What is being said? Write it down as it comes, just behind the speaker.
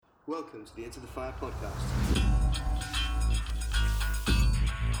Welcome to the Into the Fire podcast.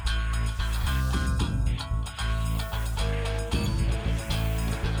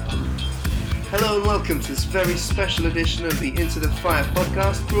 Hello and welcome to this very special edition of the Into the Fire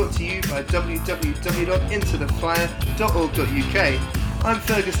podcast, brought to you by www.intothefire.org.uk. I'm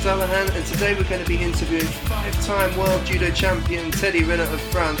Fergus Dullahan, and today we're going to be interviewing five-time world judo champion Teddy Riner of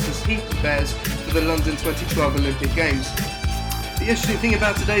France as he prepares for the London 2012 Olympic Games. The interesting thing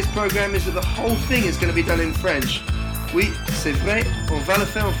about today's programme is that the whole thing is going to be done in French. Oui, c'est vrai, on va le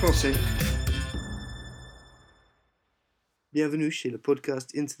faire en français. Bienvenue chez le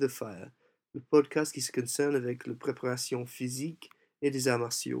podcast Into the Fire, le podcast qui se concerne avec la préparation physique et des arts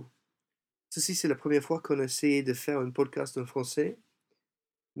martiaux. Ceci, c'est la première fois qu'on essaie de faire un podcast en français,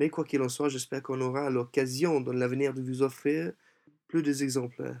 mais quoi qu'il en soit, j'espère qu'on aura l'occasion dans l'avenir de vous offrir plus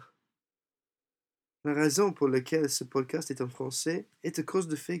d'exemplaires. La raison pour laquelle ce podcast est en français est à cause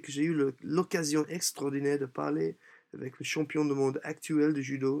du fait que j'ai eu l'occasion extraordinaire de parler avec le champion du monde actuel de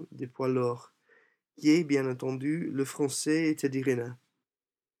judo des poids lourds, qui est bien entendu le français Teddy Riner.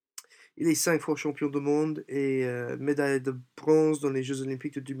 Il est 5 fois champion du monde et médaille de bronze dans les Jeux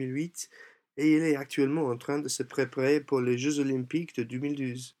Olympiques de 2008, et il est actuellement en train de se préparer pour les Jeux Olympiques de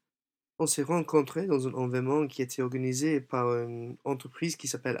 2012. On s'est rencontrés dans un événement qui a été organisé par une entreprise qui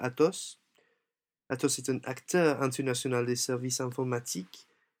s'appelle Atos. Atos est un acteur international des services informatiques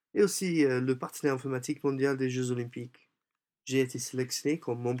et aussi le partenaire informatique mondial des Jeux Olympiques. J'ai été sélectionné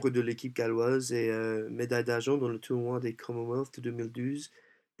comme membre de l'équipe galloise et médaille d'argent dans le tournoi des Commonwealth de 2012,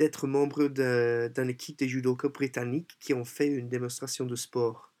 d'être membre d'une équipe des judokas britanniques qui ont fait une démonstration de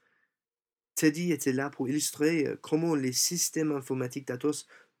sport. Teddy était là pour illustrer comment les systèmes informatiques d'Atos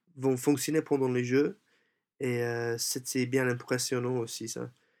vont fonctionner pendant les Jeux, et c'était bien impressionnant aussi ça.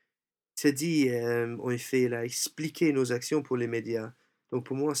 Teddy, en effet, il a expliqué nos actions pour les médias. Donc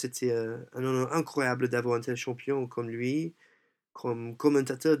pour moi, c'était un honneur incroyable d'avoir un tel champion comme lui, comme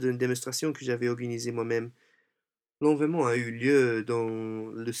commentateur d'une démonstration que j'avais organisée moi-même. L'événement a eu lieu dans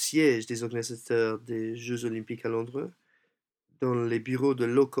le siège des organisateurs des Jeux Olympiques à Londres, dans les bureaux de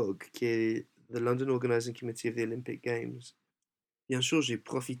LOCOG, qui est the London Organizing Committee of the Olympic Games. Bien sûr, j'ai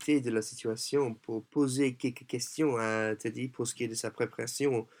profité de la situation pour poser quelques questions à Teddy pour ce qui est de sa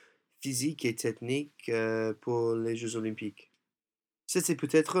préparation physique et technique pour les Jeux Olympiques. C'était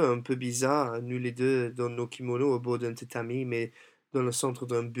peut-être un peu bizarre, nous les deux dans nos kimonos au bord d'un tatami, mais dans le centre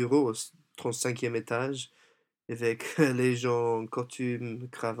d'un bureau au 35e étage, avec les gens en costume,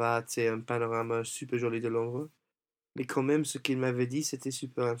 cravate et un panorama super joli de Londres. Mais quand même, ce qu'il m'avait dit, c'était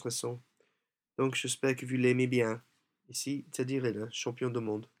super intéressant. Donc j'espère que vous l'aimez bien. Ici, Teddy Riner, champion du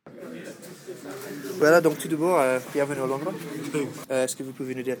monde. Voilà, donc tout d'abord, bienvenue à Londres. Est-ce que vous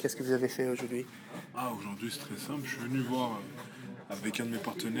pouvez nous dire qu'est-ce que vous avez fait aujourd'hui? Aujourd'hui c'est très simple, je suis venu voir avec un de mes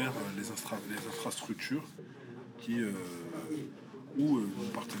partenaires les infrastructures où nos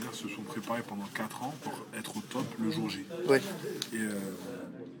partenaires se sont préparés pendant 4 ans pour être au top le jour J. Oui. Et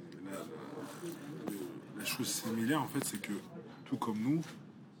la chose similaire en fait, c'est que tout comme nous,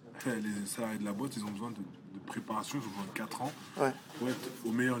 les salariés de la boîte, ils ont besoin de préparation, ils ont besoin de 4 ans pour être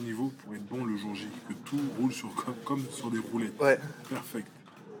au meilleur niveau, pour être bon le jour J, que tout roule comme sur des roulettes. Perfect,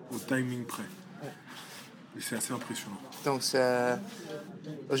 au timing près. Et c'est assez impressionnant. Donc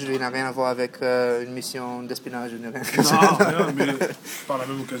aujourd'hui n'a rien à voir avec une mission d'espionnage ou rien comme ça. Non, rien, mais par la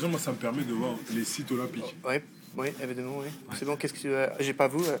même occasion, moi ça me permet de voir les sites olympiques. Oui, évidemment, oui. Ouais. C'est bon, qu'est-ce que tu j'ai pas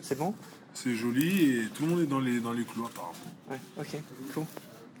vu, c'est bon? C'est joli et tout le monde est dans les couloirs apparemment. Ouais, ok, cool.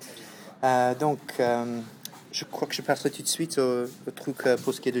 Je crois que je passerai tout de suite au truc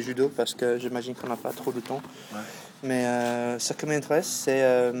pour ce qui est de judo, parce que j'imagine qu'on n'a pas trop de temps. Ouais. Mais ce qui m'intéresse,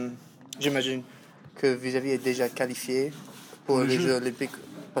 c'est, j'imagine que vous aviez déjà qualifié pour les Jeux Olympiques,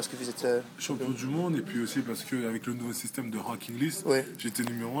 parce que vous êtes champion du monde, et puis aussi parce qu'avec le nouveau système de ranking list, j'étais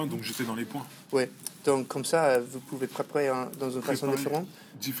numéro 1, donc j'étais dans les points. Oui, donc comme ça, vous pouvez préparer dans une façon différente.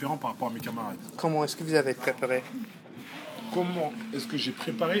 Différent par rapport à mes camarades. Comment est-ce que vous avez préparé? Comment est-ce que j'ai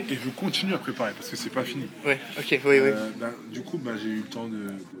préparé et je continue à préparer parce que c'est pas fini. Oui, ok, oui. Du coup, j'ai eu le temps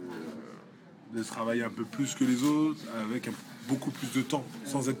de travailler un peu plus que les autres, avec beaucoup plus de temps,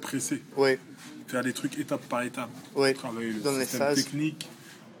 sans être pressé. Oui. Faire des trucs étape par étape. Oui. Travailler le dans système technique,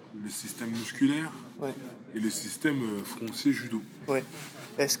 le système musculaire et le système français judo. Oui.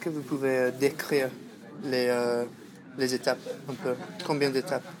 Est-ce que vous pouvez décrire les étapes un peu? Combien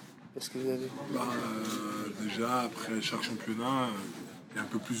d'étapes est-ce que vous avez? Déjà, après chaque championnat, il y a un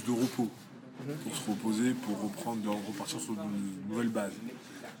peu plus de repos pour se reposer, pour repartir sur une nouvelle base.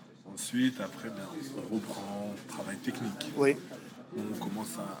 Ensuite, après, on reprend travail technique. Oui. on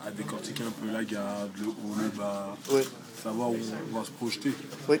commence à décortiquer un peu la garde, le haut, le bas, Oui. savoir où on va se projeter.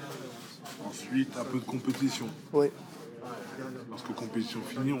 Oui. Ensuite, un peu de compétition. Oui. Lorsque compétition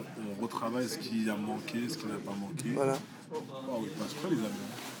finie, on retravaille ce qui a manqué, ce qui n'a pas manqué. Voilà. Oh, oui, passe quoi les amis?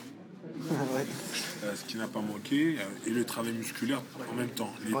 Ouais. Ce qui n'a pas manqué et le travail musculaire en même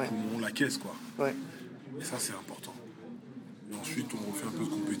temps, les poumons, la caisse quoi. Ouais. Et ça c'est important. Et ensuite on refait un peu de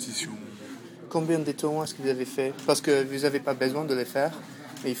compétition. Combien de tournois est-ce que vous avez fait? Parce que vous n'avez pas besoin de les faire,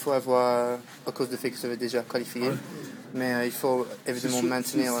 mais il faut avoir, à cause du fait que vous avez déjà qualifié, mais il faut évidemment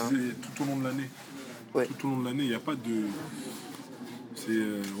maintenir... C'est tout au long de l'année. Ouais. Tout au long de l'année, il n'y a pas de...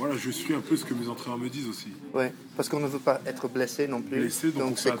 voilà, je suis un peu ce que mes entraîneurs me disent aussi. Ouais, parce qu'on ne veut pas être blessé non plus. Blessé,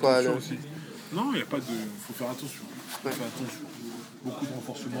 donc c'est quoi attention aussi. Non, il n'y a pas de... Il faut faire attention. Ouais. Faire attention. Beaucoup de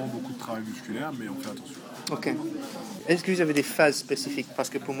renforcement, beaucoup de travail musculaire, mais on fait attention. Ok. Est-ce que vous avez des phases spécifiques? Parce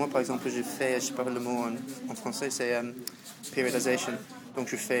que pour moi, par exemple, je fais, je sais pas le mot en français, c'est periodization. Donc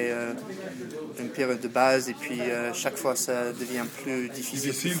je fais une période de base et puis chaque fois ça devient plus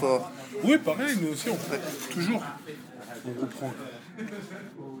difficile, plus fort. Oui, pareil, nous aussi, on fait toujours. On reprend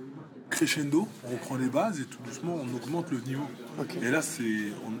crescendo, on reprend les bases et tout doucement on augmente le niveau. Okay. Et là,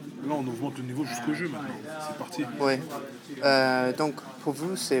 on augmente le niveau jusqu'au jeu maintenant. C'est parti. Oui. Donc pour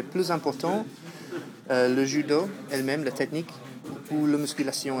vous, c'est plus important le judo elle-même, la technique, ou la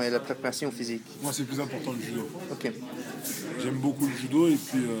musculation et la préparation physique? Moi, c'est plus important le judo. Ok. J'aime beaucoup le judo et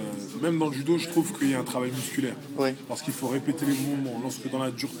puis même dans le judo, je trouve qu'il y a un travail musculaire. Oui. Parce qu'il faut répéter les mouvements. Lorsque dans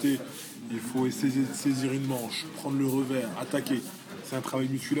la dureté, il faut essayer de saisir une manche, prendre le revers, attaquer. C'est un travail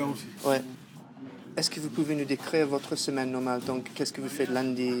musculaire aussi. Oui. Est-ce que vous pouvez nous décrire votre semaine normale? Donc, qu'est-ce que vous faites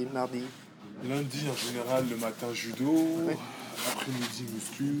lundi, mardi? Lundi, en général, le matin, judo. Oui. Après-midi,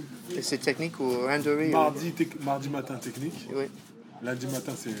 muscu. Et c'est technique ou randonnée? Mardi matin, technique. Oui. Lundi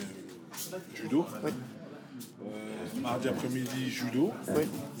matin, c'est judo. Oui. Mardi après-midi, judo. Oui.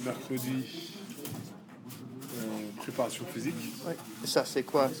 Mercredi, préparation physique. Oui. Et ça, c'est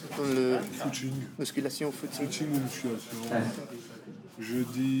quoi? Le footing. Musculation, footing. Footing ou musculation.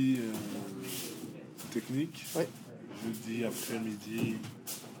 Jeudi, technique. Oui. Jeudi après-midi,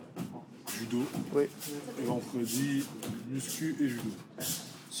 judo. Oui. Et vendredi, muscu et judo.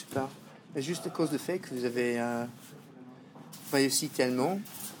 Super. Et juste à cause du fait que vous avez réussi tellement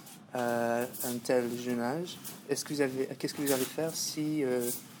à un tel jeune âge, qu'est-ce que vous allez faire si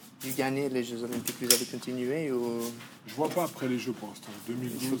vous gagnez les Jeux Olympiques? Vous allez continuer ou... Je vois pas après les Jeux pour l'instant.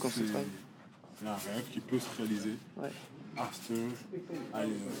 2012, c'est un rêve qui peut se réaliser. Ouais. After, I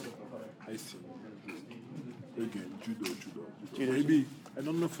see. Again, judo. Maybe, I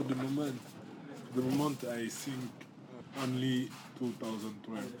don't know for the moment. For the moment, I think only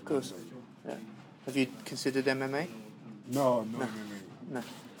 2012. Of course. Yeah. Have you considered MMA? No.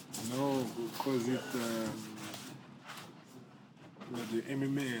 No, because the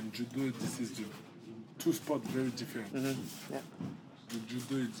MMA and judo, this is the two sports very different. Mm-hmm. Yeah. The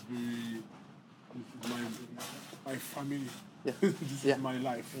judo is very... This is my family. Yeah. This is my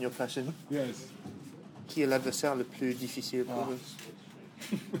life. Your passion. Yes. Qui est l'adversaire le plus difficile pour vous?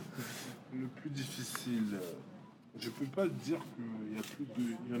 Le plus difficile, je peux pas dire qu'il y a plus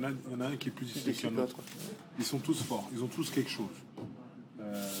de... Il y en a un qui est plus difficile qu'un autre. Ils sont tous forts, ils ont tous quelque chose.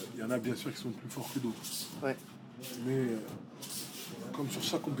 Il y en a bien sûr qui sont plus forts que d'autres. Ouais. Mais comme sur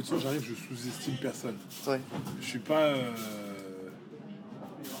chaque compétition, j'arrive, je sous-estime personne. Ouais. Je suis pas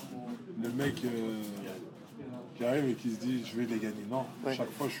le mec qui arrive et qui se dit je vais les gagner. Non,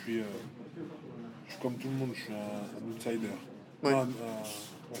 chaque fois je suis comme tout le monde, je suis un outsider. Ouais. Ça.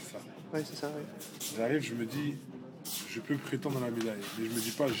 Ouais, c'est ça, oui. J'arrive, je me dis, je peux prétendre à la médaille. Mais je me dis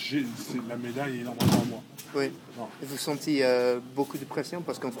pas, la médaille est normalement à moi. Oui. Non. Et vous sentez beaucoup de pression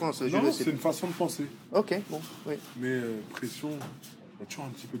parce qu'en France, le judo, c'est une façon de penser. Ok, bon, oui. Mais pression, il y a toujours un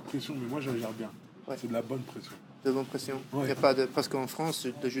petit peu de pression, mais moi j'en gère bien. Ouais. C'est de la bonne pression. De bonne pression. Ouais. Y a pas de... Parce qu'en France,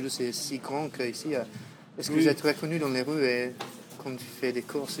 le judo c'est si grand qu'ici, est-ce que vous êtes reconnu dans les rues et quand tu fais des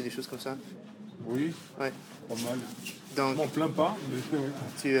courses et des choses comme ça? Oui. Ouais. Pas mal. Donc, je m'en plains pas, mais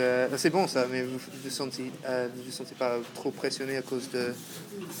c'est bon ça, mais vous ne vous sentez pas trop pressionné à cause de...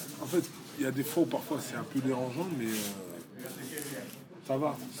 En fait, il y a des fois où parfois c'est un peu dérangeant, mais ça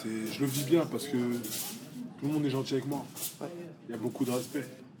va. Je le vis bien parce que tout le monde est gentil avec moi. Ouais. Il y a beaucoup de respect.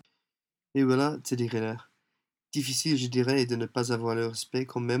 Et voilà, Teddy Riner. Difficile, je dirais, de ne pas avoir le respect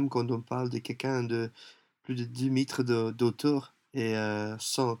quand même quand on parle de quelqu'un de plus de 10 mètres d'auteur et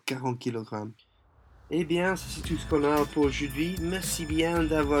 140 kg. Eh bien, c'est tout ce qu'on a pour aujourd'hui. Merci bien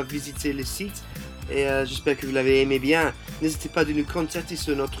d'avoir visité le site et j'espère que vous l'avez aimé bien. N'hésitez pas de nous contacter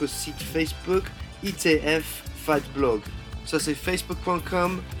sur notre site Facebook ITF Fight Blog. Ça c'est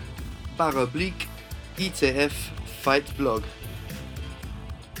facebook.com/ITF Fight Blog.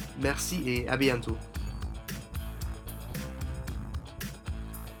 Merci et à bientôt.